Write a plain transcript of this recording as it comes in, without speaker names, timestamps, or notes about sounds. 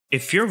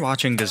If you're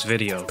watching this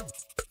video,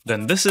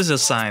 then this is a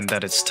sign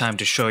that it's time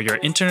to show your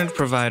internet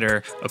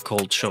provider a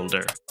cold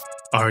shoulder.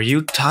 Are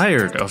you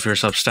tired of your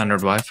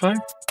substandard Wi-Fi?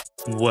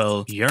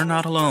 Well, you're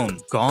not alone.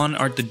 Gone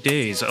are the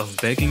days of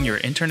begging your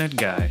internet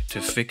guy to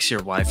fix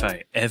your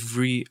Wi-Fi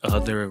every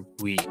other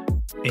week.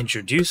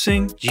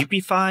 Introducing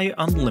gpfi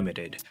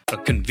Unlimited, a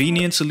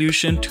convenient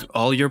solution to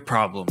all your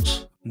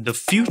problems. The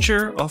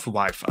future of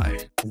Wi-Fi.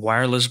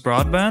 Wireless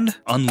broadband,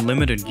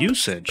 unlimited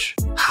usage,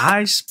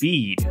 high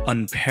speed,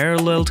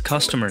 unparalleled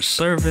customer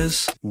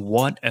service.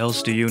 What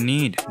else do you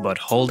need? But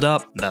hold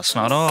up, that's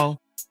not all.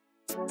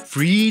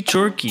 Free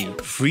Turkey,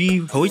 free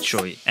hoi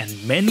choi, and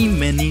many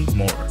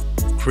more.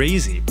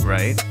 Crazy,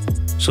 right?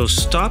 So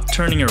stop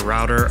turning your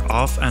router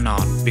off and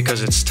on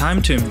because it's time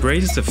to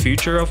embrace the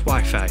future of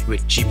Wi-Fi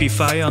with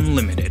gpfi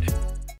Unlimited.